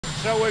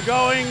So we're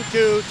going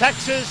to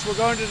Texas. We're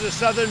going to the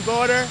southern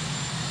border.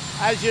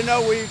 As you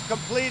know, we've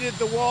completed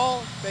the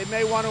wall. They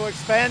may want to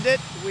expand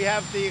it. We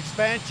have the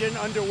expansion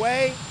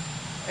underway.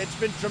 It's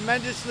been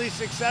tremendously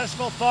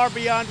successful, far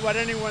beyond what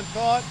anyone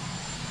thought.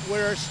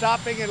 We're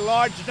stopping in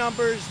large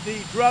numbers the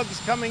drugs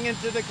coming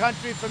into the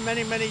country for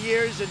many, many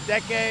years and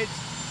decades.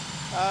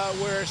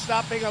 We're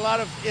stopping a lot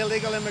of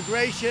illegal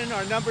immigration.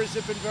 Our numbers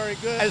have been very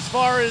good. As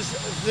far as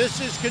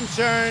this is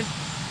concerned,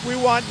 we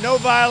want no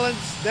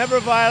violence, never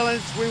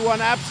violence. We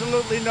want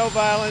absolutely no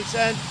violence.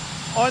 And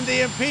on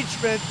the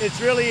impeachment, it's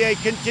really a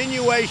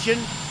continuation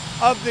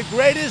of the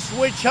greatest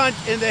witch hunt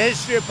in the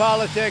history of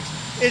politics.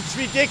 It's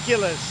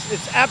ridiculous.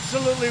 It's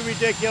absolutely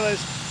ridiculous.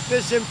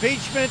 This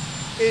impeachment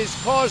is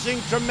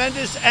causing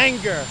tremendous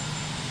anger,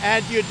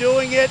 and you're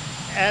doing it,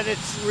 and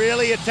it's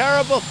really a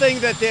terrible thing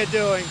that they're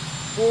doing.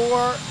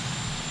 For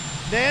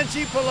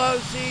Nancy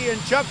Pelosi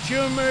and Chuck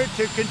Schumer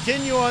to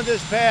continue on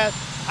this path,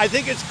 I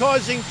think it's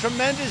causing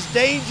tremendous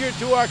danger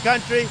to our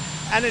country,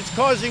 and it's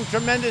causing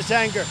tremendous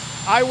anger.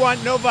 I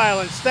want no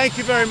violence. Thank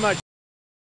you very much.